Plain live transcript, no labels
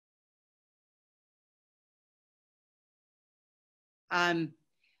Um,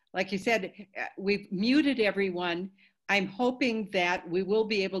 like you said, we've muted everyone. I'm hoping that we will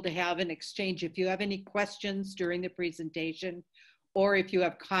be able to have an exchange. If you have any questions during the presentation, or if you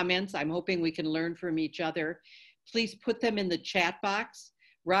have comments, I'm hoping we can learn from each other. Please put them in the chat box.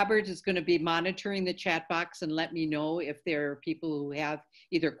 Robert is going to be monitoring the chat box and let me know if there are people who have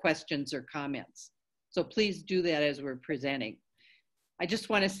either questions or comments. So please do that as we're presenting. I just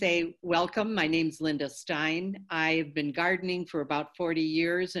want to say welcome. My name's Linda Stein. I've been gardening for about 40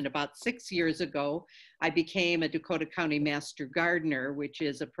 years, and about 6 years ago, I became a Dakota County Master Gardener, which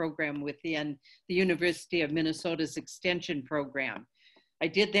is a program within the University of Minnesota's Extension program. I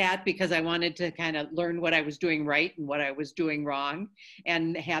did that because I wanted to kind of learn what I was doing right and what I was doing wrong,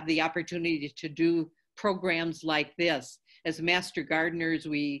 and have the opportunity to do programs like this. As Master Gardeners,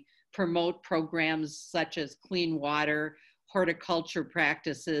 we promote programs such as clean water, horticulture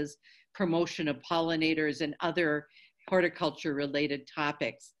practices, promotion of pollinators, and other horticulture related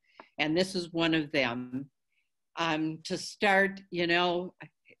topics. And this is one of them. To start, you know,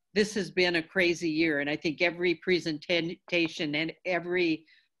 this has been a crazy year, and I think every presentation and every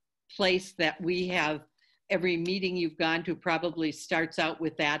place that we have, every meeting you've gone to probably starts out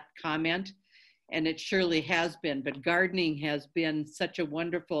with that comment, and it surely has been, but gardening has been such a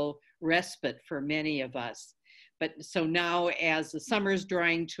wonderful respite for many of us. But so now as the summer's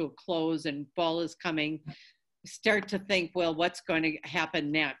drawing to a close and fall is coming, start to think, well, what's going to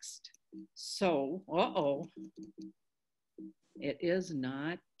happen next? So, it is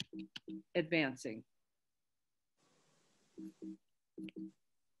not advancing.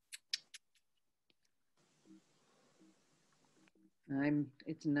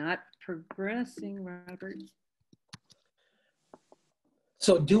 It's not progressing, Robert.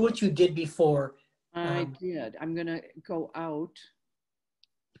 So do what you did before. I did. I'm going to go out.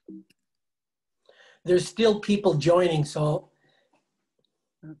 There's still people joining, so.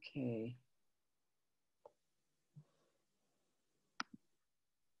 Okay.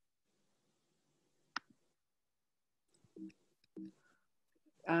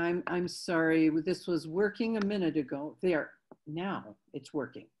 I'm sorry. This was working a minute ago. There. Now it's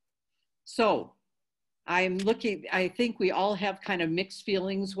working. So I'm looking, I think we all have kind of mixed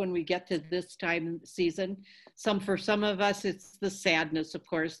feelings when we get to this time season. For some of us, it's the sadness, of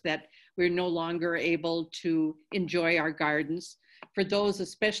course, that we're no longer able to enjoy our gardens. For those,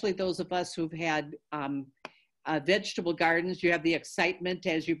 especially those of us who've had vegetable gardens, you have the excitement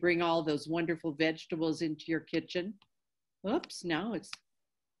as you bring all those wonderful vegetables into your kitchen. Oops, now it's.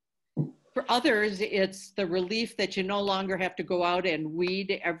 For others, it's the relief that you no longer have to go out and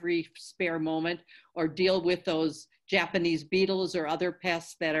weed every spare moment or deal with those Japanese beetles or other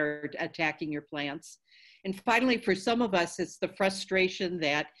pests that are attacking your plants. And finally, for some of us, it's the frustration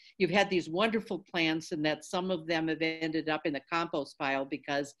that you've had these wonderful plants and that some of them have ended up in the compost pile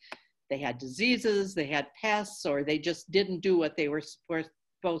because they had diseases, they had pests, or they just didn't do what they were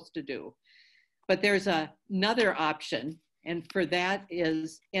supposed to do. But there's another option, and for that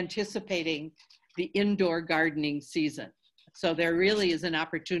is anticipating the indoor gardening season. So there really is an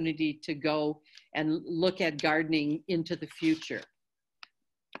opportunity to go and look at gardening into the future.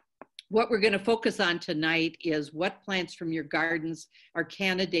 What we're going to focus on tonight is what plants from your gardens are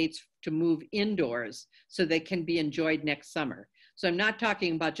candidates to move indoors so they can be enjoyed next summer. So I'm not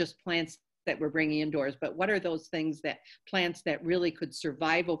talking about just plants that we're bringing indoors, but what are those plants that really could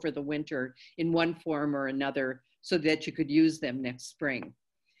survive over the winter in one form or another so that you could use them next spring.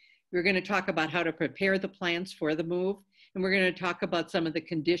 We're going to talk about how to prepare the plants for the move, and we're going to talk about some of the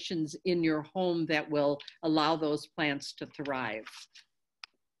conditions in your home that will allow those plants to thrive.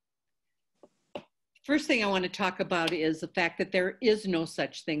 First thing I want to talk about is the fact that there is no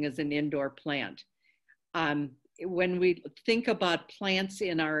such thing as an indoor plant. When we think about plants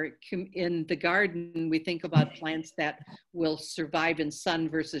in the garden, we think about plants that will survive in sun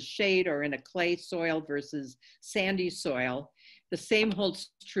versus shade or in a clay soil versus sandy soil. The same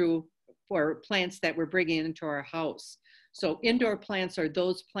holds true for plants that we're bringing into our house. So indoor plants are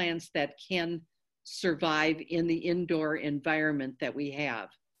those plants that can survive in the indoor environment that we have.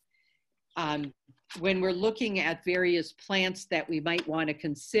 When we're looking at various plants that we might want to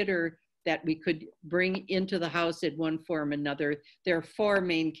consider that we could bring into the house in one form or another, there are four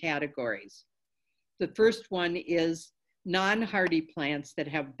main categories. The first one is non-hardy plants that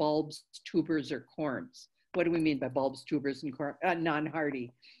have bulbs, tubers, or corms. What do we mean by bulbs, tubers, and corms?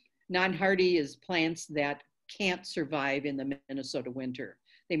 Non-hardy. Non-hardy is plants that can't survive in the Minnesota winter.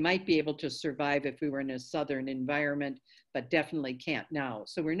 They might be able to survive if we were in a southern environment, but definitely can't now.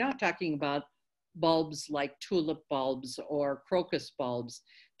 So we're not talking about bulbs like tulip bulbs or crocus bulbs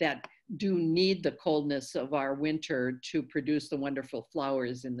that do need the coldness of our winter to produce the wonderful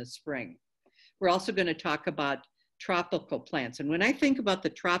flowers in the spring. We're also going to talk about tropical plants. And when I think about the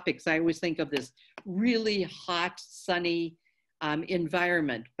tropics, I always think of this really hot, sunny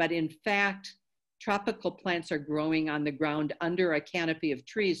environment. But in fact, tropical plants are growing on the ground under a canopy of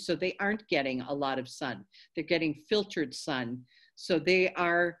trees, so they aren't getting a lot of sun. They're getting filtered sun. So they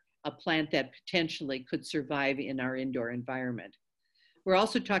are a plant that potentially could survive in our indoor environment. We're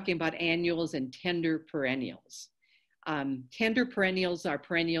also talking about annuals and tender perennials. Tender perennials are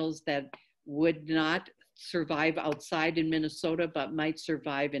perennials that would not survive outside in Minnesota, but might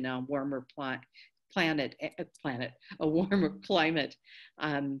survive in a warmer a warmer climate,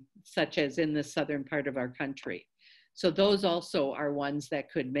 such as in the southern part of our country. So those also are ones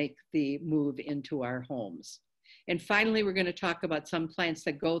that could make the move into our homes. And finally, we're going to talk about some plants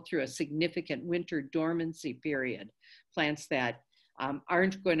that go through a significant winter dormancy period, plants that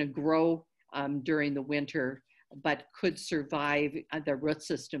aren't going to grow during the winter, but could survive the root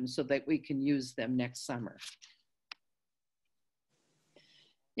system so that we can use them next summer.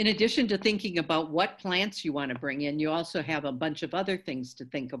 In addition to thinking about what plants you want to bring in, you also have a bunch of other things to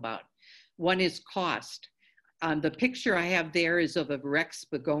think about. One is cost. The picture I have there is of a Rex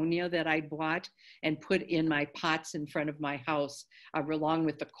begonia that I bought and put in my pots in front of my house, along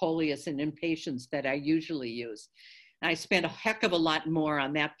with the coleus and impatiens that I usually use. I spent a heck of a lot more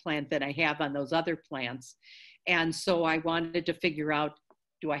on that plant than I have on those other plants. And so I wanted to figure out,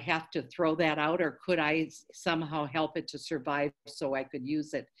 do I have to throw that out, or could I somehow help it to survive so I could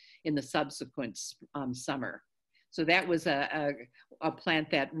use it in the subsequent summer? So that was a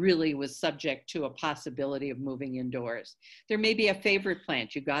plant that really was subject to a possibility of moving indoors. There may be a favorite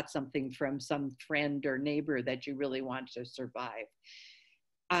plant. You got something from some friend or neighbor that you really want to survive.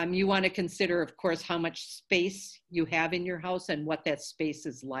 You want to consider, of course, how much space you have in your house and what that space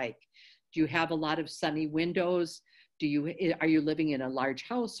is like. Do you have a lot of sunny windows? Are you living in a large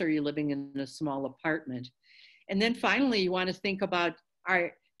house, or are you living in a small apartment? And then finally, you want to think about,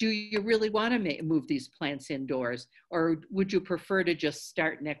 do you really want to move these plants indoors, or would you prefer to just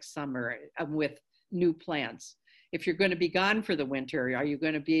start next summer with new plants? If you're going to be gone for the winter, are you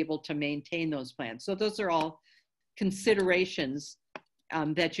going to be able to maintain those plants? So those are all considerations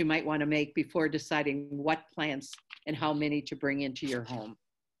that you might want to make before deciding what plants and how many to bring into your home.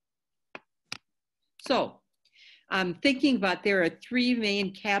 So thinking about, there are three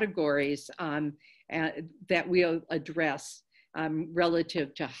main categories that we'll address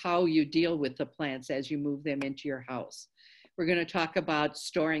relative to how you deal with the plants as you move them into your house. We're going to talk about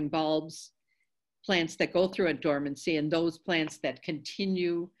storing bulbs, plants that go through a dormancy, and those plants that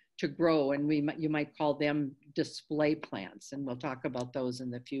continue to grow, and you might call them display plants, and we'll talk about those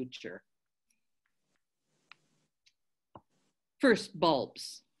in the future. First,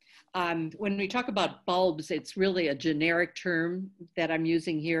 bulbs. When we talk about bulbs, it's really a generic term that I'm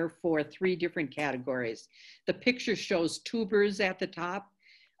using here for three different categories. The picture shows tubers at the top,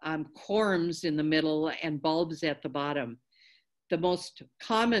 corms in the middle, and bulbs at the bottom. The most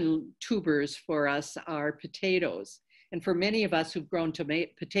common tubers for us are potatoes. And for many of us who've grown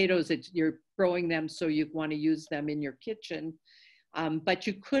potatoes, you're growing them so you want to use them in your kitchen. But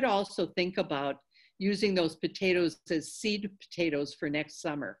you could also think about using those potatoes as seed potatoes for next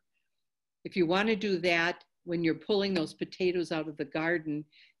summer. If you want to do that, when you're pulling those potatoes out of the garden,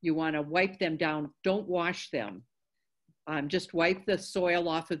 you want to wipe them down. Don't wash them. Just wipe the soil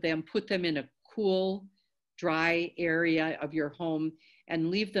off of them, put them in a cool, dry area of your home, and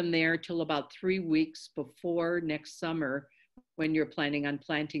leave them there till about 3 weeks before next summer when you're planning on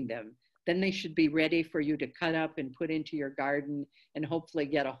planting them. Then they should be ready for you to cut up and put into your garden and hopefully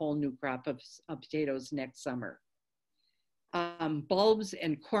get a whole new crop of potatoes next summer. Bulbs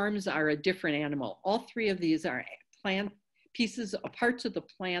and corms are a different animal. All three of these are parts of the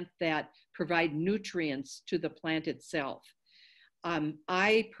plant that provide nutrients to the plant itself.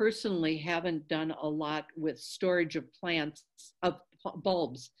 I personally haven't done a lot with storage of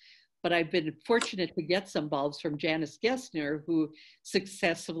bulbs, but I've been fortunate to get some bulbs from Janice Gessner, who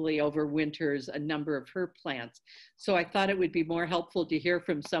successfully overwinters a number of her plants. So I thought it would be more helpful to hear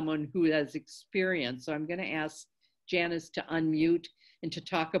from someone who has experience. So I'm going to ask Janice to unmute and to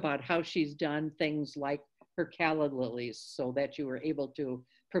talk about how she's done things like her calla lilies so that you were able to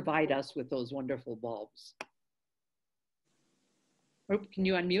provide us with those wonderful bulbs. Oh, can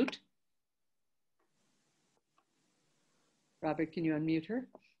you unmute? Robert, can you unmute her?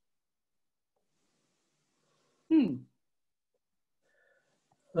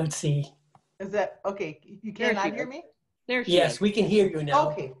 Let's see. Is that okay? You cannot hear me? There she is. Yes, we can hear you now.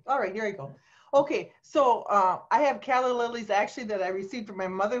 Okay, all right, here I go. Okay, so I have calla lilies actually that I received from my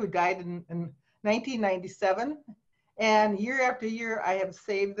mother who died in 1997. And year after year, I have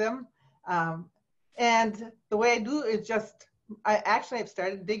saved them. Um, and the way I do is just, I actually have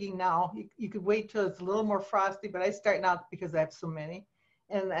started digging now. You could wait till it's a little more frosty, but I start now because I have so many.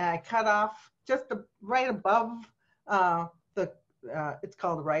 And I cut off just right above the, it's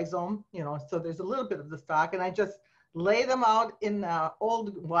called rhizome, you know, so there's a little bit of the stalk. And I just lay them out in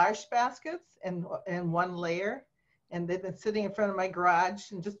old wash baskets and one layer. And they've been sitting in front of my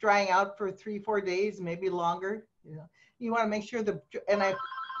garage and just drying out for 3-4 days, maybe longer. You know, you want to make sure and I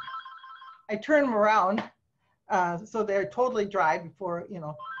turn them around so they're totally dry before, you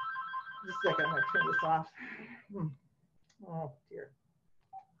know, just a second, I'm gonna turn this off. Oh dear.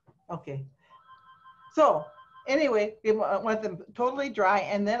 Okay. So anyway, I want them totally dry,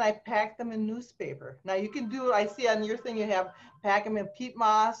 and then I pack them in newspaper. Now you can do, I see on your thing you have pack them in peat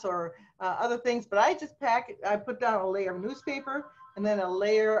moss or other things, but I just I put down a layer of newspaper and then a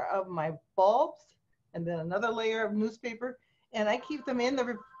layer of my bulbs and then another layer of newspaper, and I keep them in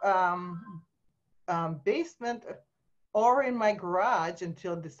the basement or in my garage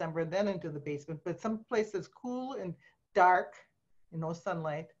until December, then into the basement, but some places cool and dark, no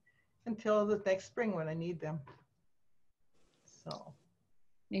sunlight, until the next spring when I need them. So.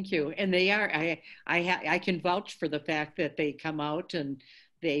 Thank you. And they are, I can vouch for the fact that they come out and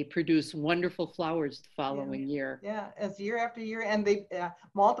they produce wonderful flowers the following year. Yeah, as year after year, and they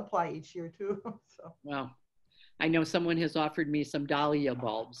multiply each year too. So. Well, I know someone has offered me some dahlia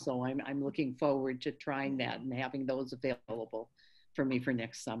bulbs, so I'm looking forward to trying that and having those available for me for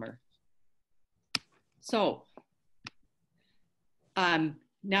next summer. So,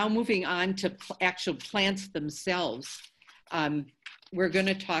 now moving on to actual plants themselves. We're going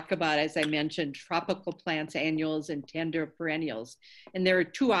to talk about, as I mentioned, tropical plants, annuals, and tender perennials. And there are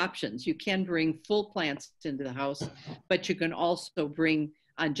two options. You can bring full plants into the house, but you can also bring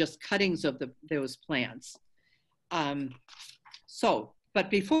on just cuttings of those plants. But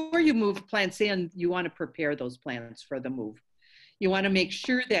before you move plants in, you want to prepare those plants for the move. You want to make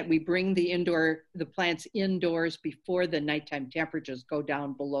sure that we bring the plants indoors before the nighttime temperatures go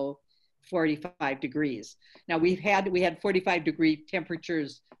down below 45 degrees. Now we had 45-degree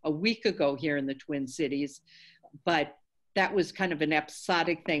temperatures a week ago here in the Twin Cities, but that was kind of an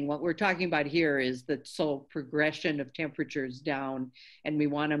episodic thing. What we're talking about here is the slow progression of temperatures down, and we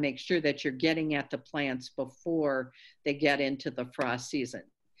want to make sure that you're getting at the plants before they get into the frost season.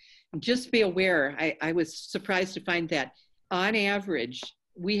 And just be aware, I was surprised to find that on average,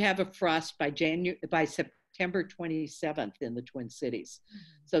 we have a frost by September 27th in the Twin Cities.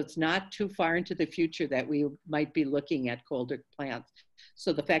 So it's not too far into the future that we might be looking at colder plants.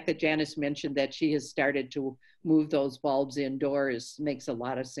 So the fact that Janice mentioned that she has started to move those bulbs indoors makes a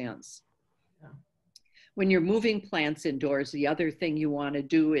lot of sense. Yeah. When you're moving plants indoors, the other thing you want to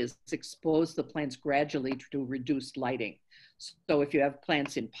do is expose the plants gradually to reduce lighting. So if you have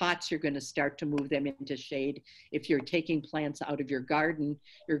plants in pots, you're going to start to move them into shade. If you're taking plants out of your garden,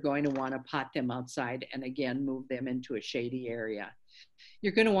 you're going to want to pot them outside and again, move them into a shady area.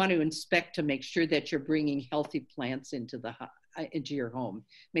 You're going to want to inspect to make sure that you're bringing healthy plants into your home.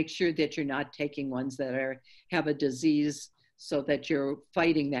 Make sure that you're not taking ones that have a disease so that you're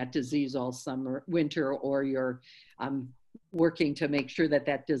fighting that disease all winter, or you're working to make sure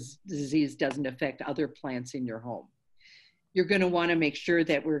that disease doesn't affect other plants in your home. You're going to want to make sure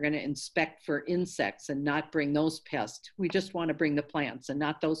that we're going to inspect for insects and not bring those pests. We just want to bring the plants and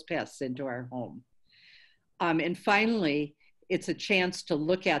not those pests into our home. And finally, it's a chance to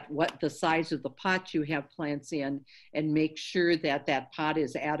look at what the size of the pot you have plants in and make sure that that pot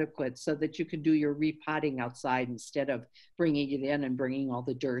is adequate so that you can do your repotting outside instead of bringing it in and bringing all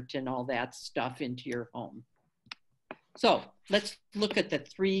the dirt and all that stuff into your home. So let's look at the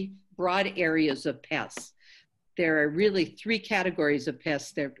three broad areas of pests. There are really three categories of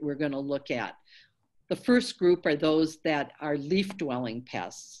pests that we're going to look at. The first group are those that are leaf-dwelling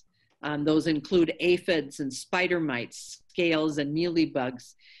pests. Those include aphids and spider mites, scales, and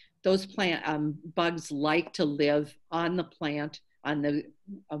mealybugs. Those bugs like to live on the plant, on the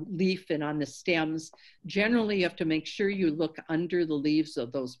leaf and on the stems. Generally, you have to make sure you look under the leaves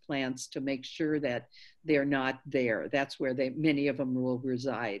of those plants to make sure that they're not there. That's where many of them will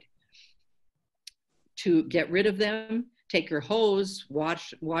reside. To get rid of them, take your hose,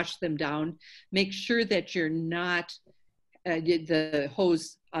 wash them down. Make sure that you're not, the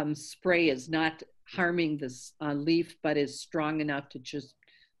hose spray is not harming this leaf, but is strong enough to just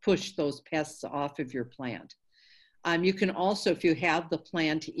push those pests off of your plant. You can also, if you have the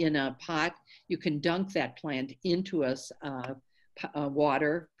plant in a pot, you can dunk that plant into a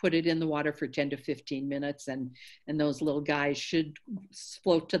water, put it in the water for 10 to 15 minutes, and those little guys should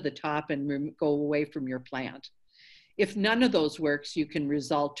float to the top and go away from your plant. If none of those works, you can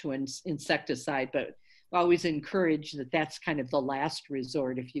resort to an insecticide, but always encourage that that's kind of the last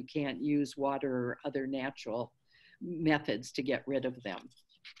resort if you can't use water or other natural methods to get rid of them.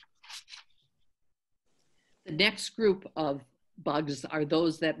 The next group of bugs are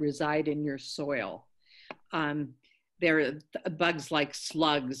those that reside in your soil. There are bugs like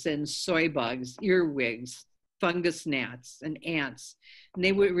slugs and soy bugs, earwigs, fungus gnats, and ants. And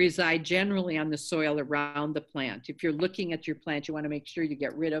they would reside generally on the soil around the plant. If you're looking at your plant, you want to make sure you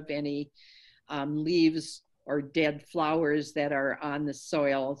get rid of any leaves or dead flowers that are on the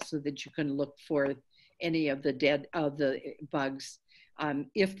soil so that you can look for any of the bugs.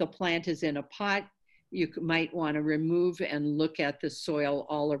 If the plant is in a pot, you might want to remove and look at the soil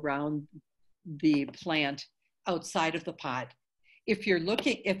all around the plant outside of the pot. If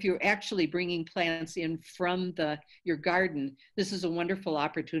you're actually bringing plants in from your garden, this is a wonderful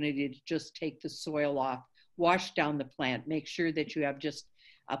opportunity to just take the soil off, wash down the plant, make sure that you have just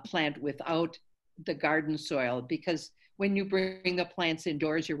a plant without the garden soil, because when you bring the plants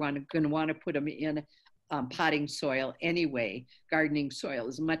indoors, you're going to want to put them in potting soil anyway. Gardening soil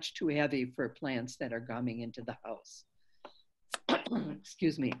is much too heavy for plants that are coming into the house.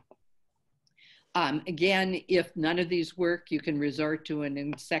 Excuse me. Again, if none of these work, you can resort to an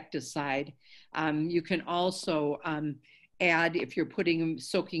insecticide. You can also add, if you're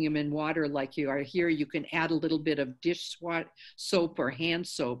soaking them in water like you are here, you can add a little bit of dish soap or hand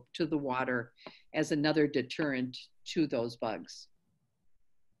soap to the water as another deterrent to those bugs.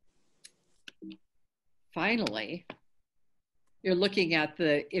 Finally, you're looking at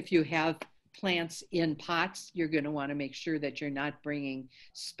if you have plants in pots, you're going to want to make sure that you're not bringing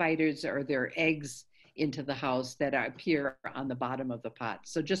spiders or their eggs into the house that appear on the bottom of the pot.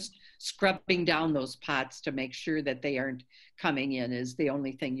 So just scrubbing down those pots to make sure that they aren't coming in is the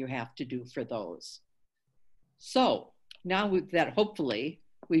only thing you have to do for those. So now that hopefully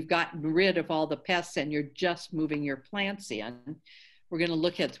we've gotten rid of all the pests and you're just moving your plants in, we're going to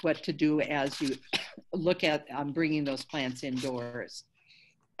look at what to do as you look at bringing those plants indoors.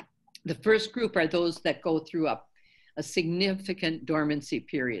 The first group are those that go through a significant dormancy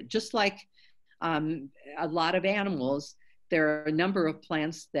period. Just like a lot of animals, there are a number of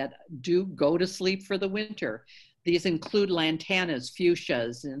plants that do go to sleep for the winter. These include lantanas,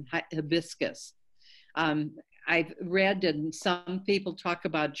 fuchsias, and hibiscus. I've read, and some people talk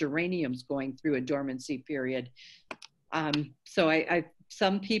about geraniums going through a dormancy period.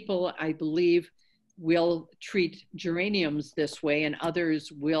 Some people, I believe, will treat geraniums this way, and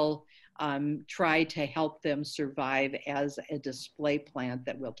others will try to help them survive as a display plant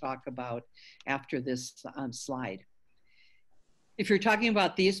that we'll talk about after this slide. If you're talking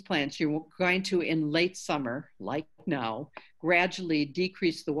about these plants, you're going to, in late summer, like now, gradually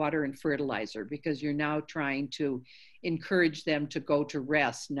decrease the water and fertilizer, because you're now trying to encourage them to go to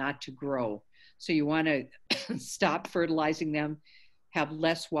rest, not to grow. So you want to stop fertilizing them, have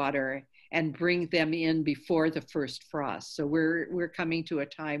less water, and bring them in before the first frost. So we're coming to a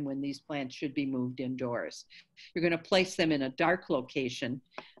time when these plants should be moved indoors. You're going to place them in a dark location,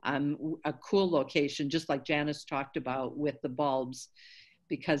 a cool location, just like Janice talked about with the bulbs,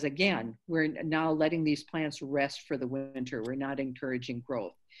 because again, we're now letting these plants rest for the winter. We're not encouraging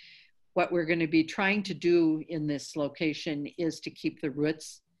growth. What we're going to be trying to do in this location is to keep the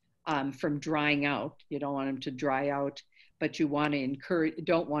roots from drying out. You don't want them to dry out, but you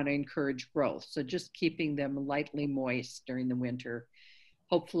don't want to encourage growth. So just keeping them lightly moist during the winter.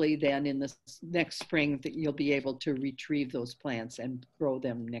 Hopefully then in the next spring that you'll be able to retrieve those plants and grow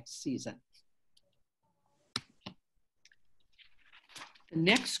them next season. The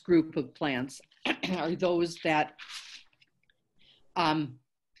next group of plants are those that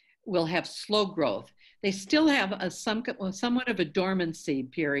will have slow growth. They still have somewhat of a dormancy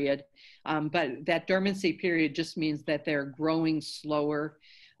period, but that dormancy period just means that they're growing slower.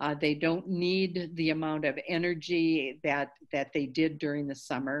 They don't need the amount of energy that they did during the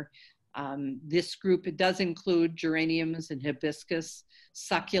summer. This group, it does include geraniums and hibiscus,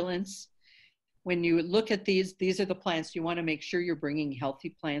 succulents. When you look at these are the plants. You want to make sure you're bringing healthy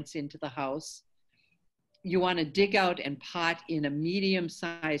plants into the house. You want to dig out and pot in a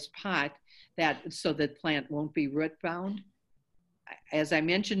medium-sized pot so that plant won't be root bound. As I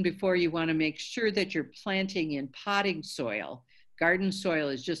mentioned before, you want to make sure that you're planting in potting soil. Garden soil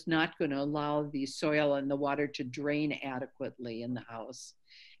is just not going to allow the soil and the water to drain adequately in the house.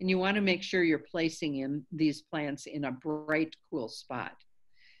 And you want to make sure you're placing in these plants in a bright, cool spot.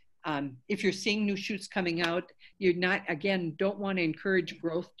 If you're seeing new shoots coming out, you're not, again, don't want to encourage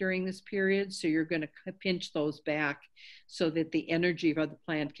growth during this period. So you're going to pinch those back so that the energy of the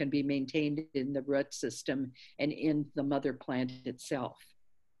plant can be maintained in the root system and in the mother plant itself.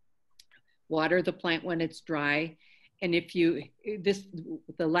 Water the plant when it's dry. And if you,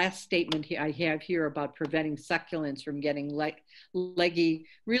 the last statement I have here about preventing succulents from getting leggy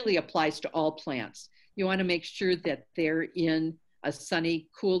really applies to all plants. You want to make sure that they're in a sunny,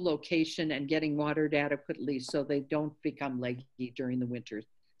 cool location and getting watered adequately so they don't become leggy during the winter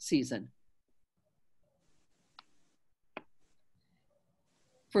season.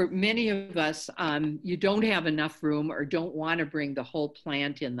 For many of us, you don't have enough room or don't want to bring the whole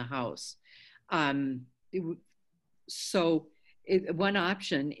plant in the house. One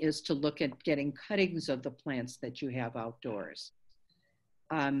option is to look at getting cuttings of the plants that you have outdoors.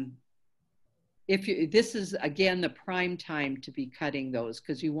 This is, again, the prime time to be cutting those,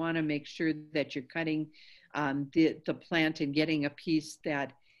 because you want to make sure that you're cutting the plant and getting a piece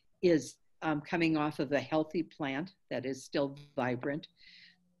that is coming off of a healthy plant that is still vibrant.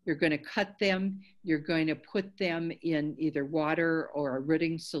 You're going to cut them. You're going to put them in either water or a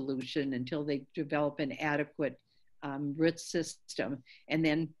rooting solution until they develop an adequate root system, and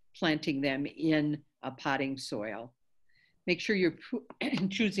then planting them in a potting soil. Make sure you're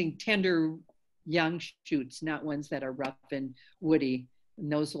choosing tender young shoots, not ones that are rough and woody,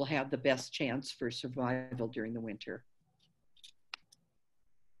 and those will have the best chance for survival during the winter.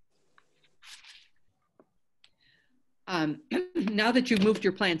 Now that you've moved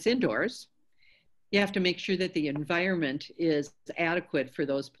your plants indoors, you have to make sure that the environment is adequate for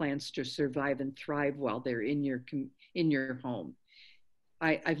those plants to survive and thrive while they're in your home.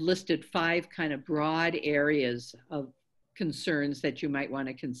 I've listed 5 kind of broad areas of concerns that you might want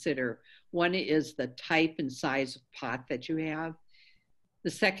to consider. One is the type and size of pot that you have.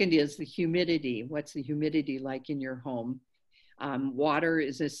 The second is the humidity. What's the humidity like in your home? Water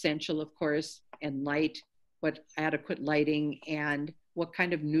is essential, of course, and light, what adequate lighting, and what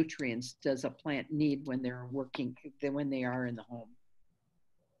kind of nutrients does a plant need when they're when they are in the home.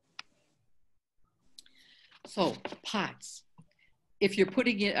 So pots. If you're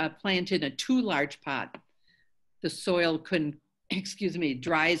putting a plant in a too large pot, the soil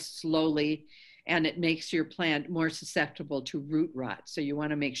dries slowly, and it makes your plant more susceptible to root rot. So you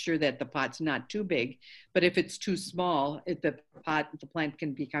want to make sure that the pot's not too big, but if it's too small, the plant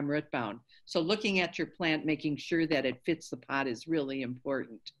can become root bound. So looking at your plant, making sure that it fits the pot is really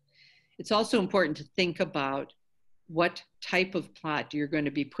important. It's also important to think about what type of pot you're going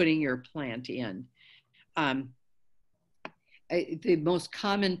to be putting your plant in. The most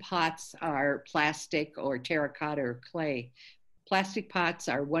common pots are plastic or terracotta or clay. Plastic pots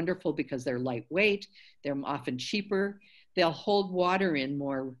are wonderful because they're lightweight, they're often cheaper, they'll hold water in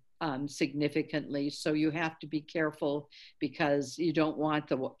more significantly, so you have to be careful because you don't want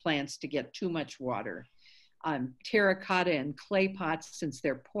the plants to get too much water. Terracotta and clay pots, since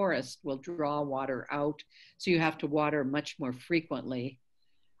they're porous, will draw water out, so you have to water much more frequently.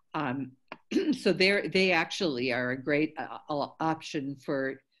 So they actually are a great option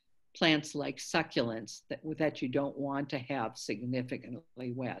for plants like succulents that you don't want to have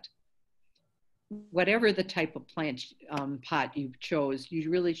significantly wet. Whatever the type of plant pot you chose, you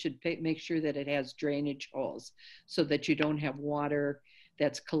really should make sure that it has drainage holes so that you don't have water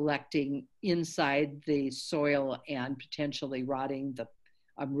that's collecting inside the soil and potentially rotting the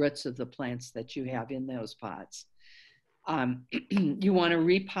roots of the plants that you have in those pots. You want to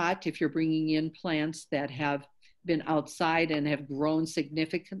repot if you're bringing in plants that have been outside and have grown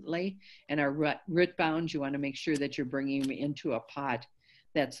significantly and are root bound. You want to make sure that you're bringing them into a pot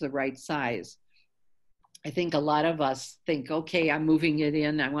that's the right size. I think a lot of us think, okay, I'm moving it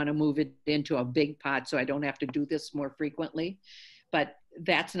in. I want to move it into a big pot so I don't have to do this more frequently. But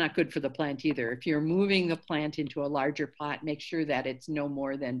that's not good for the plant either. If you're moving the plant into a larger pot, make sure that it's no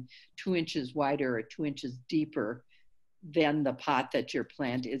more than 2 inches wider or 2 inches deeper than the pot that your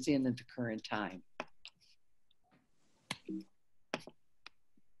plant is in at the current time.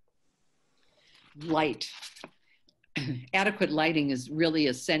 Light. Adequate lighting is really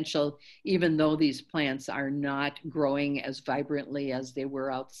essential, even though these plants are not growing as vibrantly as they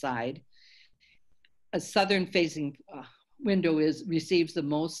were outside. A southern facing window receives the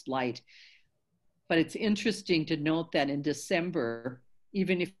most light, but it's interesting to note that in December,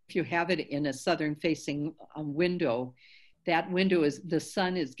 even if you have it in a southern facing window, that window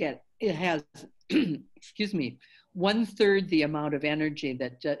it has, excuse me, 1/3 the amount of energy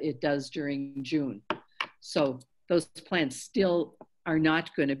that it does during June. So those plants still are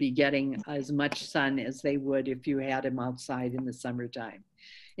not going to be getting as much sun as they would if you had them outside in the summertime.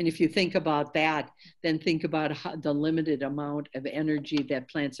 And if you think about that, then think about the limited amount of energy that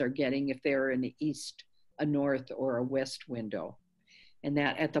plants are getting if they're in the east, a north, or a west window. And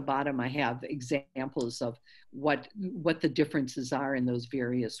that at the bottom, I have examples of what the differences are in those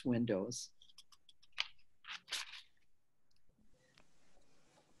various windows.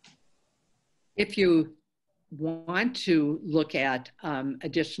 If you want to look at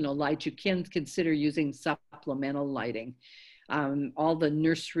additional light, you can consider using supplemental lighting. All the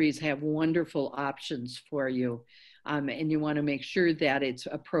nurseries have wonderful options for you. And you want to make sure that it's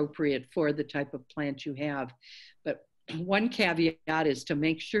appropriate for the type of plant you have. But one caveat is to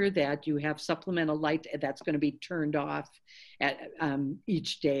make sure that you have supplemental light that's going to be turned off at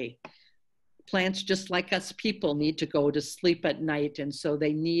each day. Plants, just like us people, need to go to sleep at night, and so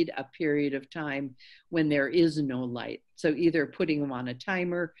they need a period of time when there is no light. So either putting them on a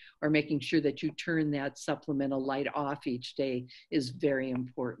timer or making sure that you turn that supplemental light off each day is very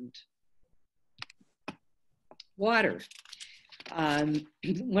important. Water.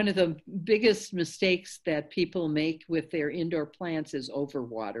 One of the biggest mistakes that people make with their indoor plants is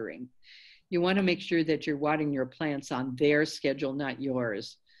overwatering. You want to make sure that you're watering your plants on their schedule, not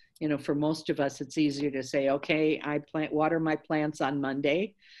yours. You know, for most of us, it's easier to say, okay, I water my plants on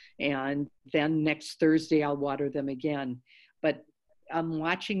Monday, and then next Thursday I'll water them again. But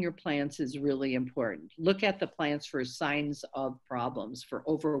watching your plants is really important. Look at the plants for signs of problems, for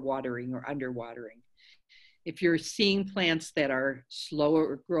overwatering or underwatering. If you're seeing plants that are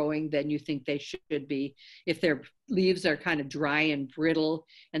slower growing than you think they should be, if their leaves are kind of dry and brittle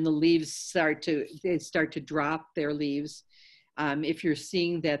and the leaves start to drop their leaves, if you're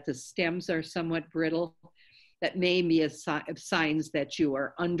seeing that the stems are somewhat brittle, that may be signs that you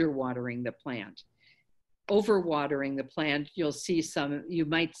are underwatering the plant. Overwatering the plant, you'll see you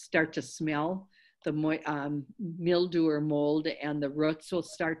might start to smell the mildew or mold, and the roots will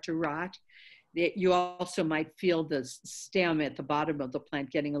start to rot. You also might feel the stem at the bottom of the plant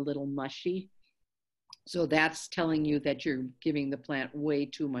getting a little mushy. So that's telling you that you're giving the plant way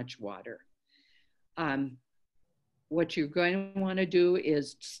too much water. What you're going to want to do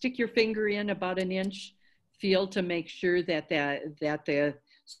is stick your finger in about an inch, feel to make sure that the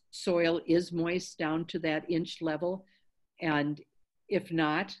soil is moist down to that inch level. And if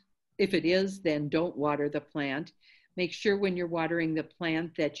not, if it is, then don't water the plant. Make sure when you're watering the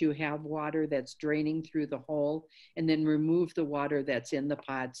plant that you have water that's draining through the hole, and then remove the water that's in the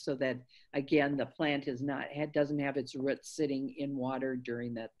pot so that, again, the plant doesn't have its roots sitting in water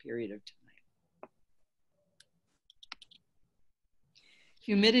during that period of time.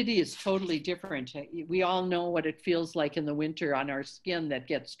 Humidity is totally different. We all know what it feels like in the winter on our skin that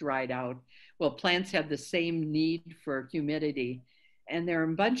gets dried out. Well, plants have the same need for humidity. And there are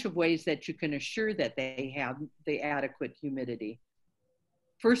a bunch of ways that you can assure that they have the adequate humidity.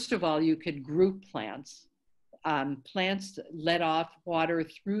 First of all, you could group plants. Plants let off water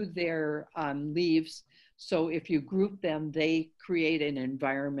through their leaves. So if you group them, they create an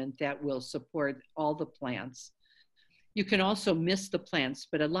environment that will support all the plants. You can also mist the plants,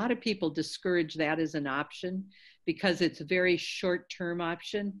 but a lot of people discourage that as an option because it's a very short-term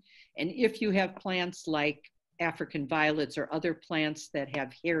option. And if you have plants like African violets or other plants that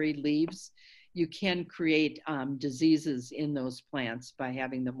have hairy leaves, you can create diseases in those plants by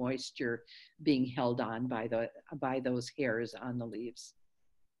having the moisture being held on by those hairs on the leaves.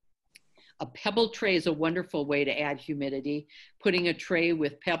 A pebble tray is a wonderful way to add humidity. Putting a tray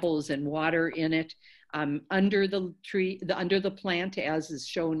with pebbles and water in it under the plant, as is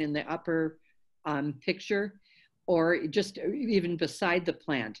shown in the upper picture, or just even beside the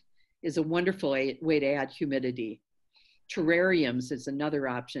plant, is a wonderful way to add humidity. Terrariums is another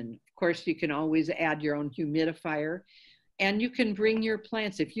option. Of course, you can always add your own humidifier, and you can bring your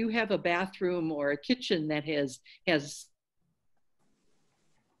plants. If you have a bathroom or a kitchen that has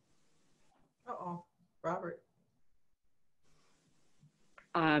Robert.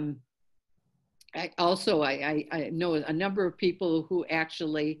 I know a number of people who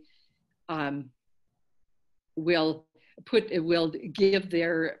actually will give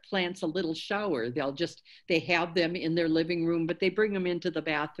their plants a little shower. They have them in their living room, but they bring them into the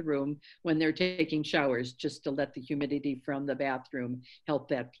bathroom when they're taking showers, just to let the humidity from the bathroom help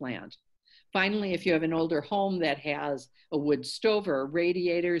that plant. Finally, if you have an older home that has a wood stove or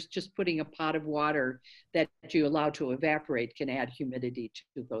radiators, just putting a pot of water that you allow to evaporate can add humidity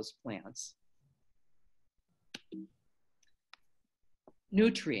to those plants.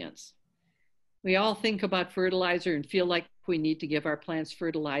 Nutrients. We all think about fertilizer and feel like we need to give our plants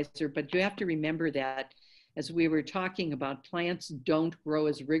fertilizer, but you have to remember that, as we were talking about, plants don't grow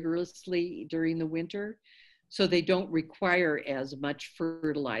as rigorously during the winter. so they don't require as much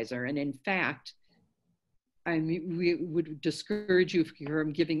fertilizer. And in fact, I mean, we would discourage you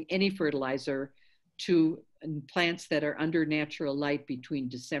from giving any fertilizer to plants that are under natural light between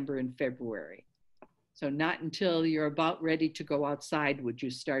December and February. So not until you're about ready to go outside would you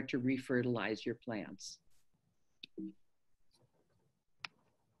start to refertilize your plants.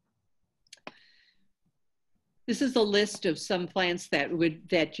 This is a list of some plants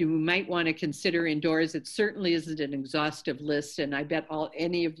that you might want to consider indoors. It certainly isn't an exhaustive list, and I bet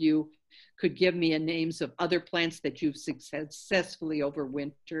any of you could give me names of other plants that you've successfully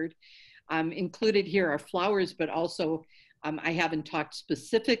overwintered. Included here are flowers, but also I haven't talked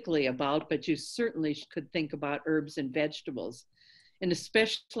specifically about, but you certainly could think about herbs and vegetables. And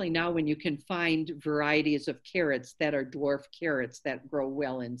especially now when you can find varieties of carrots that are dwarf carrots that grow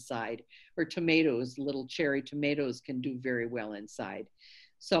well inside, or tomatoes, little cherry tomatoes can do very well inside.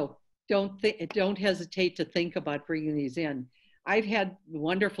 So don't hesitate to think about bringing these in. I've had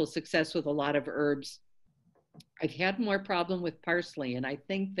wonderful success with a lot of herbs. I've had more problem with parsley, and I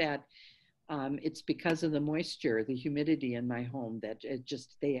think that it's because of the moisture, the humidity in my home, that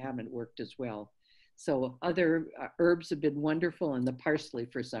they haven't worked as well. So other herbs have been wonderful, and the parsley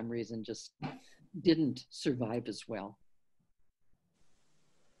for some reason just didn't survive as well.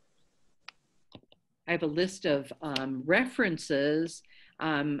 I have a list of references.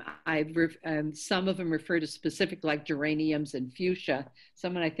 Some of them refer to specific, like geraniums and fuchsia.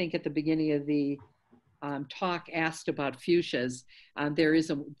 Someone, I think at the beginning of the talk, asked about fuchsias.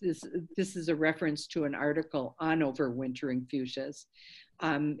 This is a reference to an article on overwintering fuchsias.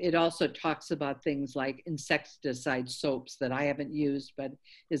 It also talks about things like insecticide soaps that I haven't used, but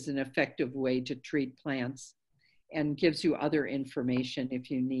is an effective way to treat plants, and gives you other information if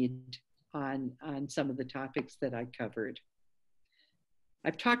you need on some of the topics that I covered.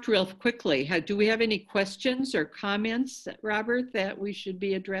 I've talked real quickly. Do we have any questions or comments, Robert, that we should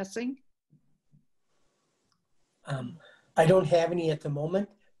be addressing? I don't have any at the moment,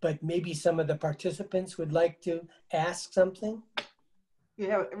 but maybe some of the participants would like to ask something. You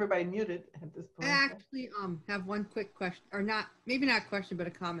have everybody muted at this point. I actually have one quick question, or not, maybe not a question, but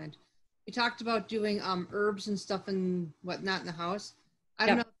a comment. You talked about doing herbs and stuff and whatnot in the house. I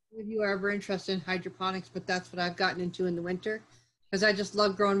don't know if you are ever interested in hydroponics, but that's what I've gotten into in the winter, because I just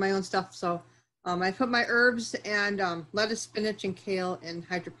love growing my own stuff. So I put my herbs and lettuce, spinach, and kale in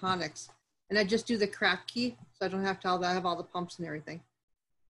hydroponics, and I just do the crack key, so I don't have to have all the pumps and everything.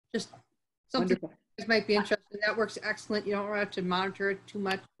 Just something. Wonderful. Might be interesting. That works excellent. You don't have to monitor it too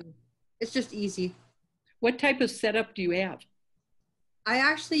much. It's just easy. What type of setup do you have? I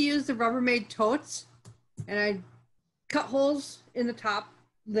actually use the Rubbermaid totes, and I cut holes in the top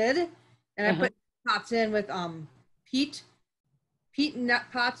lid, and I put pots in with peat and nut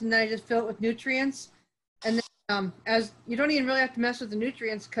pots, and then I just fill it with nutrients. And then as you don't even really have to mess with the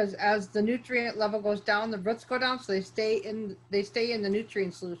nutrients, because as the nutrient level goes down, the roots go down, so they stay in the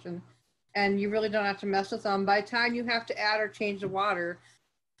nutrient solution. And you really don't have to mess with them. By the time you have to add or change the water,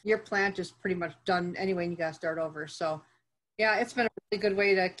 your plant is pretty much done anyway, and you gotta start over. So yeah, it's been a really good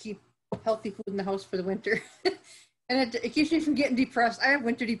way to keep healthy food in the house for the winter. And it keeps me from getting depressed. I have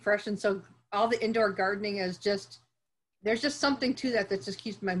winter depression, so all the indoor gardening is there's just something to that just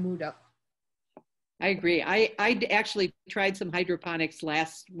keeps my mood up. I agree. I actually tried some hydroponics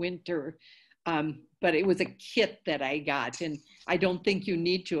last winter, but it was a kit that I got, and I don't think you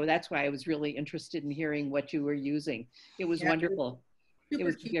need to. That's why I was really interested in hearing what you were using. It was wonderful. It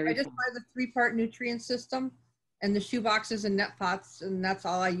was cheap. I just buy the 3-part nutrient system and the shoe boxes and net pots, and that's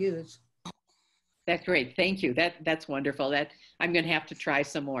all I use. That's great. Thank you. That's wonderful. I'm going to have to try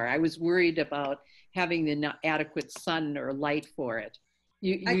some more. I was worried about having the adequate sun or light for it.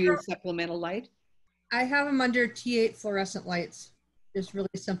 You use supplemental light? I have them under T8 fluorescent lights, just really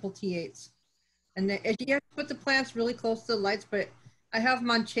simple T8s. And you have to put the plants really close to the lights, but I have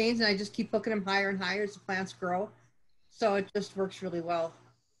them on chains, and I just keep hooking them higher and higher as the plants grow. So it just works really well.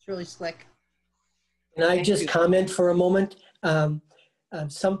 It's really slick. Can I just comment for a moment?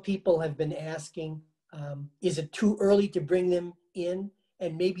 Some people have been asking, is it too early to bring them in?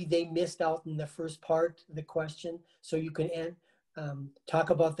 And maybe they missed out in the first part of the question. So you can talk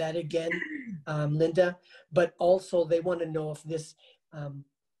about that again, Linda. But also they want to know if this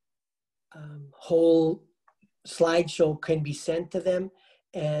whole slideshow can be sent to them.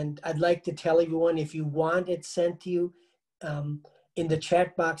 And I'd like to tell everyone, if you want it sent to you, in the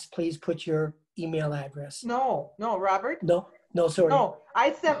chat box, please put your email address. No, Robert. No, sorry. No,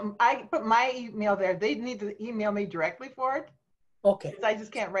 I put my email there. They need to email me directly for it. Okay. I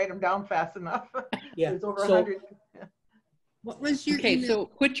just can't write them down fast enough. Yeah. There's over 100. What was your Okay, email? so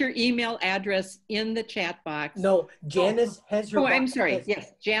put your email address in the chat box. No, Janice has her. Oh, I'm sorry.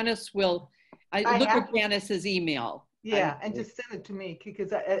 Yes, Janice will. I Look have at Janice's email. Yeah, and just send it to me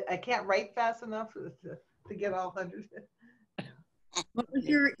because I can't write fast enough to get all 100. What was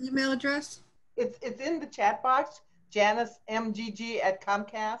your email address? It's in the chat box,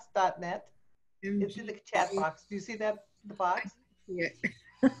 janicemgg@comcast.net. It's in the chat box. Do you see that, the box? Yeah.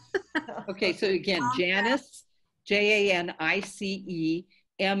 Okay, so again, Janice,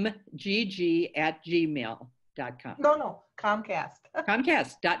 JANICEMGG@gmail.com. No, Comcast.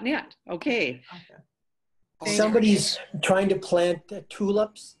 Comcast.net. Okay. Somebody's trying to plant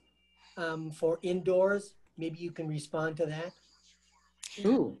tulips for indoors. Maybe you can respond to that.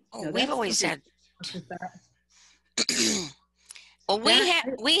 Ooh. We've always had. Well,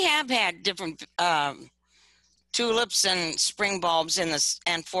 we have had different tulips and spring bulbs in this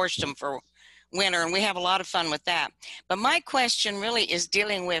and forced them for winter, and we have a lot of fun with that. But my question really is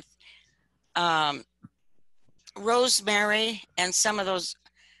dealing with rosemary and some of those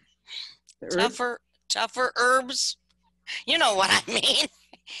tougher herbs. You know what I mean?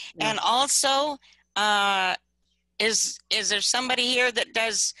 Yeah. And also, is there somebody here that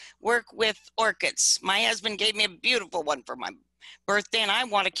does work with orchids? My husband gave me a beautiful one for my birthday, and I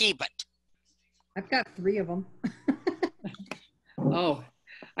want to keep it. I've got 3 of them. Oh,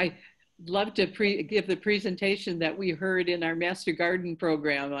 I love to give the presentation that we heard in our Master Garden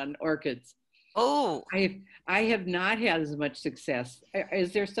program on orchids. Oh, I have not had as much success.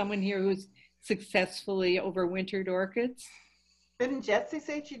 Is there someone here who's successfully overwintered orchids? Didn't Jesse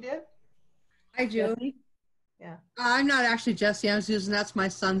say she did? I do. Jesse? Yeah. I'm not actually Jesse. I'm Susan. That's my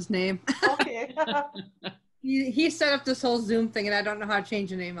son's name. Okay. he set up this whole Zoom thing, and I don't know how to change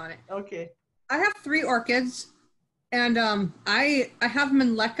the name on it. Okay. I have 3 orchids, and I have them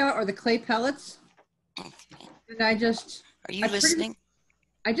in leca or the clay pellets. And I just. Are you listening?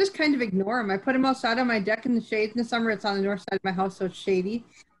 I just kind of ignore them. I put them outside on my deck in the shade. In the summer, it's on the north side of my house, so it's shady.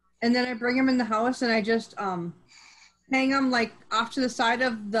 And then I bring them in the house, and I just hang them like off to the side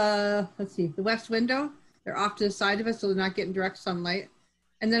of the west window. They're off to the side of it, so they're not getting direct sunlight.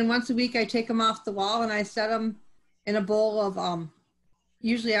 And then once a week, I take them off the wall, and I set them in a bowl of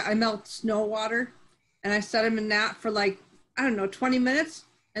usually I melt snow water, and I set them in that for like, I don't know, 20 minutes,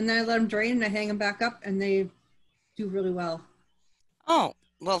 and then I let them drain, and I hang them back up, and they do really well. Oh,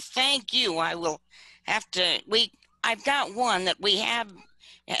 well, thank you. I will have to, I've got one that we have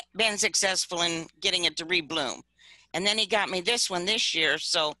been successful in getting it to rebloom. And then he got me this one this year,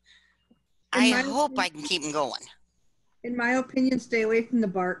 so I hope I can keep them going. In my opinion, stay away from the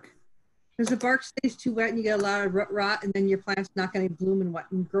bark. Because the bark stays too wet and you get a lot of root rot, and then your plant's not going to bloom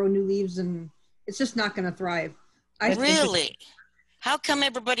and grow new leaves, and it's just not going to thrive. Really? How come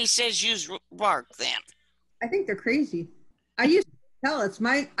everybody says use bark then? I think they're crazy. I used pellets.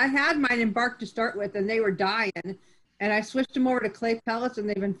 I had mine in bark to start with, and they were dying, and I switched them over to clay pellets, and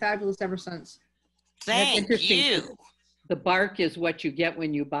they've been fabulous ever since. Thank you. The bark is what you get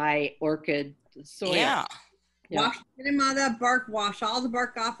when you buy orchid soil. Yeah. Get them out of that bark, wash all the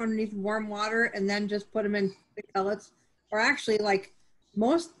bark off underneath warm water, and then just put them in the pellets. Or actually, like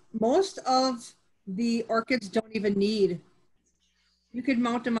most of the orchids don't even need. You could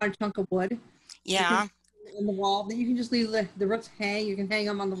mount them on a chunk of wood. Yeah. On the wall, you can just leave the roots hang. You can hang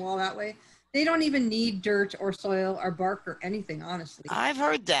them on the wall that way. They don't even need dirt or soil or bark or anything, honestly. I've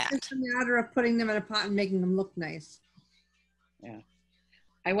heard that. It's a matter of putting them in a pot and making them look nice. Yeah.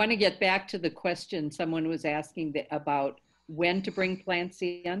 I want to get back to the question someone was asking about when to bring plants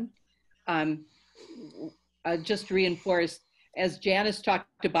in. Just reinforce, as Janice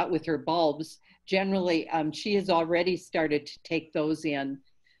talked about with her bulbs, generally she has already started to take those in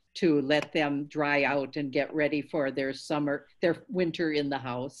to let them dry out and get ready for their winter in the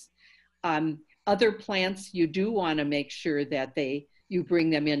house. Other plants, you do want to make sure that you bring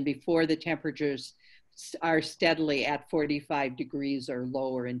them in before the temperatures are steadily at 45 degrees or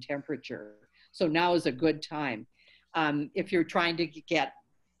lower in temperature. So now is a good time. If you're trying to get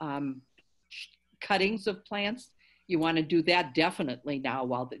cuttings of plants, you want to do that definitely now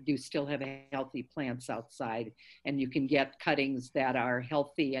while you still have healthy plants outside, and you can get cuttings that are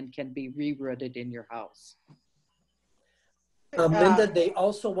healthy and can be re-rooted in your house. Linda, they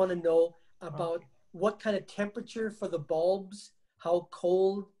also want to know about what kind of temperature for the bulbs, how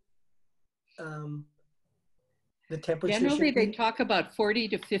cold the temperature Generally, should be. they talk about 40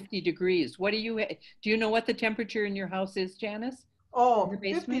 to 50 degrees. Do you know what the temperature in your house is, Janice? Oh,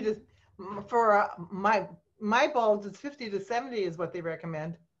 50 to, for my bulbs, it's 50 to 70 is what they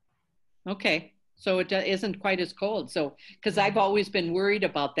recommend. Okay, So it isn't quite as cold. So, because I've always been worried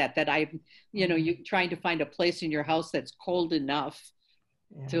about that I'm, you trying to find a place in your house that's cold enough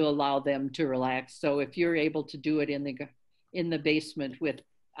to allow them to relax. So if you're able to do it in the basement with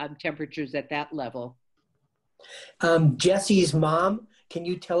temperatures at that level. Jesse's mom, can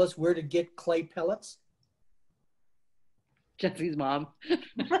you tell us where to get clay pellets? Jesse's mom.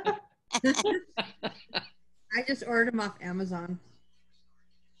 I just ordered them off Amazon.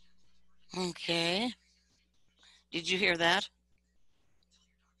 Okay. Did you hear that?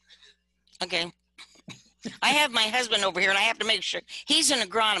 Okay. I have my husband over here, and I have to make sure he's an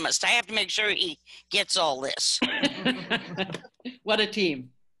agronomist. I have to make sure he gets all this. What a team.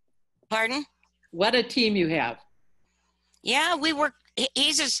 Pardon? What a team you have. Yeah, we work.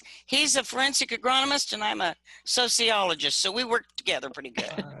 He's a forensic agronomist, and I'm a sociologist, so we work together pretty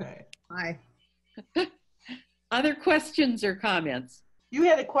good. All right. Hi. Other questions or comments? You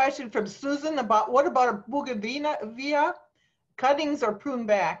had a question from Susan about what about a bougainvillea? Cuttings or prune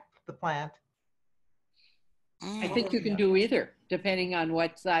back the plant? I think you can do either, depending on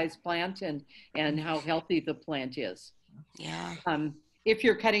what size plant and how healthy the plant is. Yeah. If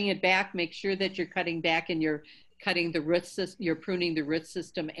you're cutting it back, make sure that you're cutting back and you're cutting the root system, you're pruning the root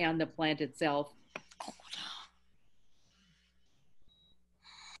system and the plant itself.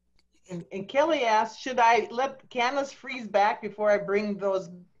 And Kelly asked, should I let the cannas freeze back before I bring those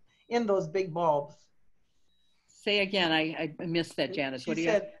big bulbs? Say again, I missed that, Janice. What do She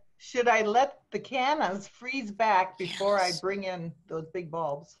you said, should I let the cannas freeze back before Yes. I bring in those big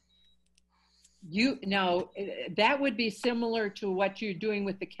bulbs? That would be similar to what you're doing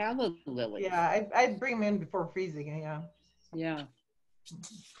with the calla lilies. Yeah, I'd bring them in before freezing. Yeah. Yeah.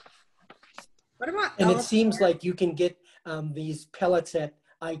 What about And it seems like you can get these pellets at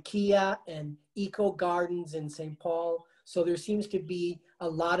IKEA and Eco Gardens in St. Paul. So there seems to be a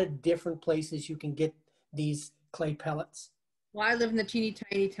lot of different places you can get these clay pellets. Well, I live in the teeny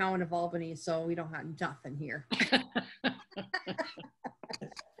tiny town of Albany, so we don't have nothing here.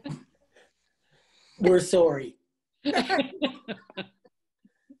 We're sorry.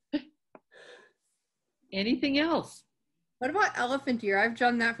 Anything else? What about elephant ear? I've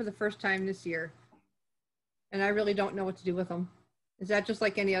done that for the first time this year, and I really don't know what to do with them. Is that just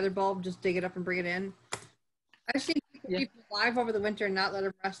like any other bulb? Just dig it up and bring it in? I've seen people keep them alive over the winter and not let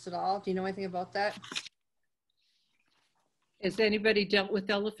them rest at all. Do you know anything about that? Has anybody dealt with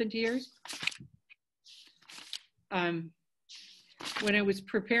elephant ears? When I was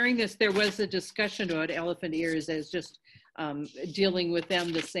preparing this, there was a discussion about elephant ears as just dealing with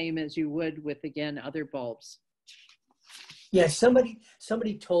them the same as you would with, again, other bulbs. Yeah, somebody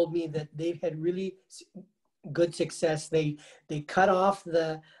told me that they've had really good success. They cut off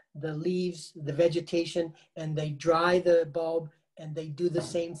the leaves, the vegetation, and they dry the bulb, and they do the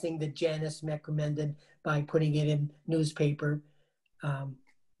same thing that Janice recommended by putting it in newspaper,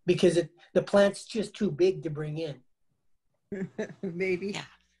 because the plant's just too big to bring in. Maybe.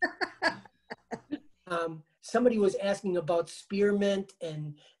 Yeah. Somebody was asking about spearmint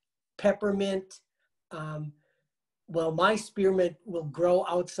and peppermint. Well, my spearmint will grow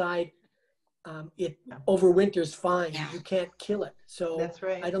outside. It overwinters fine. Yeah. You can't kill it. So That's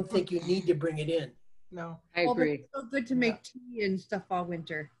right. I don't think you need to bring it in. No. I But agree. it's so good to make tea and stuff all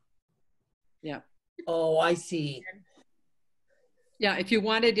winter. Yeah. Oh, I see. Yeah, if you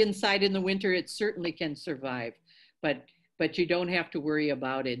want it inside in the winter, it certainly can survive, but you don't have to worry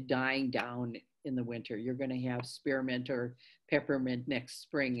about it dying down in the winter. You're going to have spearmint or peppermint next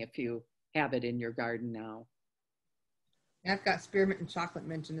spring if you have it in your garden now. I've got spearmint and chocolate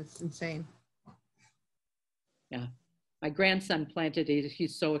mint, and it's insane. Yeah, my grandson planted it.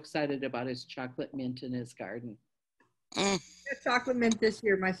 He's so excited about his chocolate mint in his garden. Chocolate mint this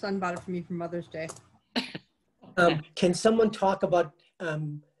year. My son bought it for me for Mother's Day. Can someone talk about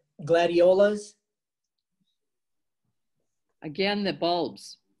gladiolas? Again, the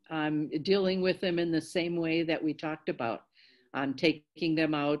bulbs, dealing with them in the same way that we talked about, taking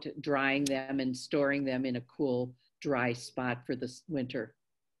them out, drying them, and storing them in a cool, dry spot for the winter.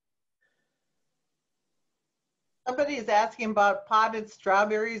 Somebody is asking about potted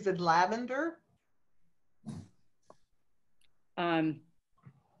strawberries and lavender.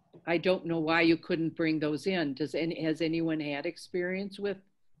 I don't know why you couldn't bring those in. Has anyone had experience with?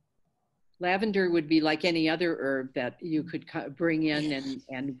 Lavender would be like any other herb that you could bring in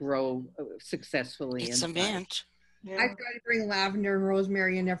and grow successfully. It's a mint. Yeah. I try to bring lavender and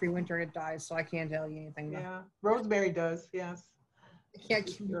rosemary in every winter and it dies, so I can't tell you anything. Yeah. Rosemary does. Yes. I can't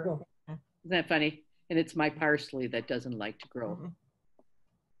keep Sure. going. Isn't that funny? And it's my parsley that doesn't like to grow. Mhm.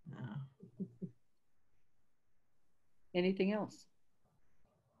 Yeah. Anything else?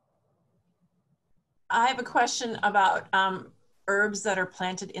 I have a question about herbs that are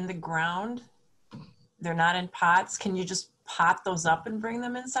planted in the ground. They're not in pots. Can you just pot those up and bring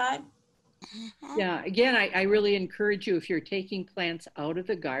them inside? Yeah, again, I really encourage you, if you're taking plants out of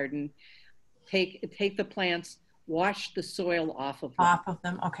the garden, take the plants, wash the soil off of them. Off of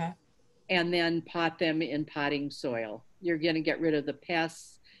them, okay. And then pot them in potting soil. You're going to get rid of the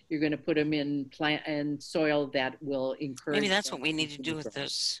pests. You're going to put them in plant and soil that will encourage. Maybe that's what we need to do with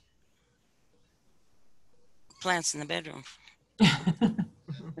those plants in the bedroom. I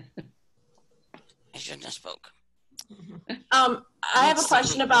shouldn't have spoke. I have a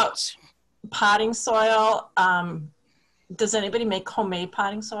question about potting soil. Does anybody make homemade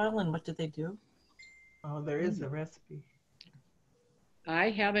potting soil, and what do they do? Oh, there is a recipe. I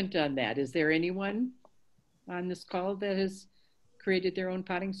haven't done that. Is there anyone on this call that has created their own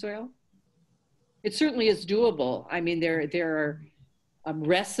potting soil? It certainly is doable. I mean, there are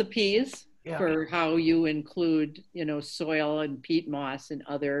recipes for how you include, soil and peat moss and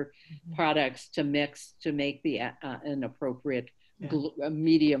other products to mix to make the an appropriate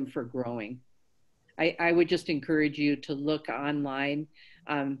medium for growing. I would just encourage you to look online.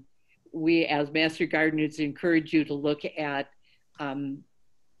 We, as Master Gardeners, encourage you to look at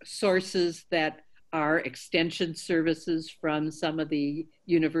sources that are extension services from some of the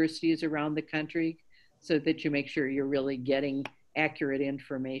universities around the country, so that you make sure you're really getting accurate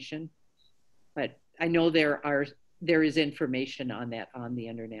information. But I know there is information on that on the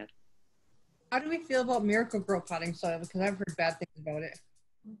internet. How do we feel about Miracle-Gro potting soil? Because I've heard bad things about it.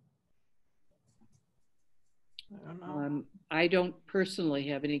 I don't know. I don't personally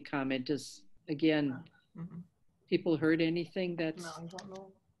have any comment. Just again, people heard anything that's? No, I don't know.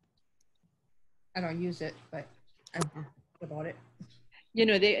 I don't use it, but I've heard about it.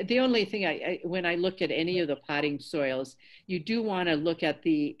 The only thing when I look at any of the potting soils, you do want to look at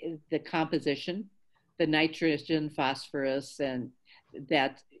the composition, the nitrogen, phosphorus, and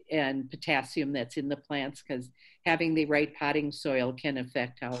potassium that's in the plants, because having the right potting soil can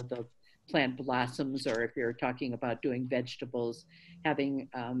affect how the plant blossoms, or if you're talking about doing vegetables, having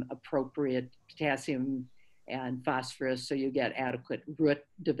appropriate potassium and phosphorus so you get adequate root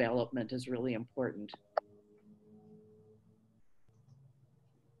development is really important.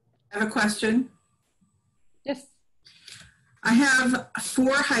 I have a question. Yes. I have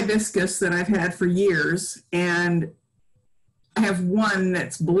 4 hibiscus that I've had for years, and I have one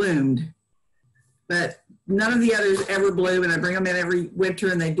that's bloomed, but none of the others ever bloom, and I bring them in every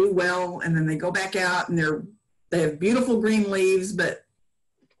winter and they do well, and then they go back out and they have beautiful green leaves, but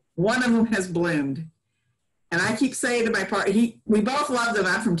one of them has bloomed. And I keep saying to my partner, we both love them.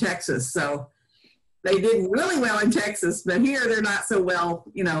 I'm from Texas, so they did really well in Texas, but here they're not so well,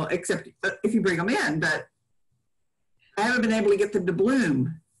 except if you bring them in, but I haven't been able to get them to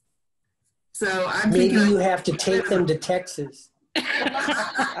bloom. So I'm Maybe thinking you have to take them to Texas.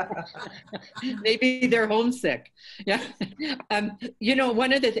 Maybe they're homesick. Yeah.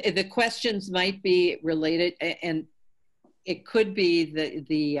 One of the questions might be related, and it could be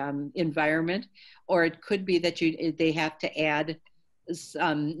the environment, or it could be that they have to add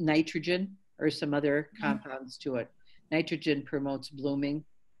some nitrogen or some other compounds to it. Nitrogen promotes blooming.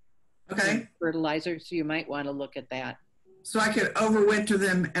 Okay. Fertilizer, so you might want to look at that. So I could overwinter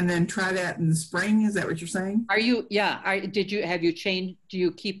them and then try that in the spring. Is that what you're saying? Are you? Yeah. Have you changed? Do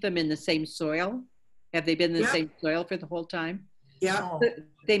you keep them in the same soil? Have they been in the same soil for the whole time? Yeah.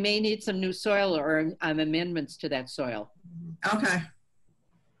 They may need some new soil or amendments to that soil. Okay.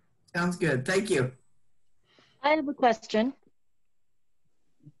 Sounds good. Thank you. I have a question.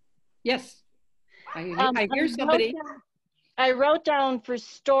 Yes. I hear somebody. I wrote down for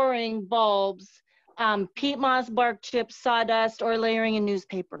storing bulbs, peat moss, bark chips, sawdust, or layering in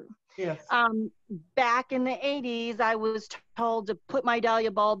newspaper. Yes. Back in the 80s, I was told to put my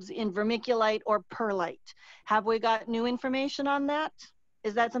dahlia bulbs in vermiculite or perlite. Have we got new information on that?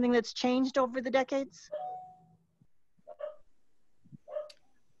 Is that something that's changed over the decades?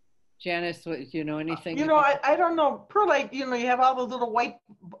 Janice, do you know anything? I don't know. Perlite, you have all those little white,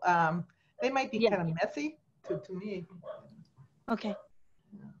 they might be kind of messy to me. Okay.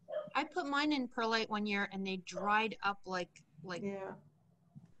 I put mine in perlite one year and they dried up like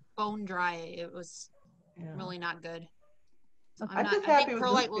bone dry. It was really not good. So I think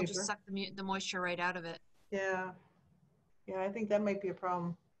perlite will just suck the moisture right out of it. Yeah. Yeah, I think that might be a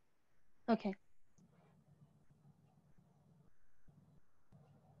problem. Okay.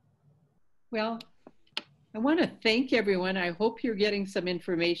 Well, I want to thank everyone. I hope you're getting some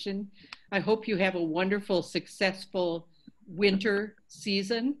information. I hope you have a wonderful, successful winter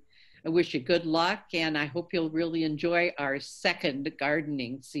season. I wish you good luck, and I hope you'll really enjoy our second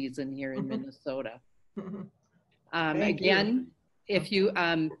gardening season here in Minnesota. Again, if you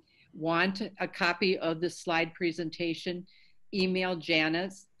want a copy of the slide presentation, email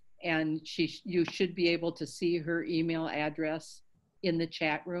Janice, and you should be able to see her email address in the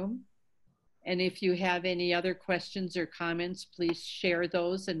chat room. And if you have any other questions or comments, please share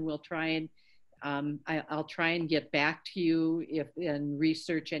those, and we'll try and I'll try and get back to you and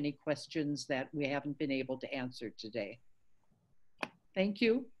research any questions that we haven't been able to answer today. Thank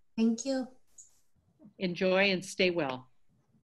you. Thank you. Enjoy and stay well.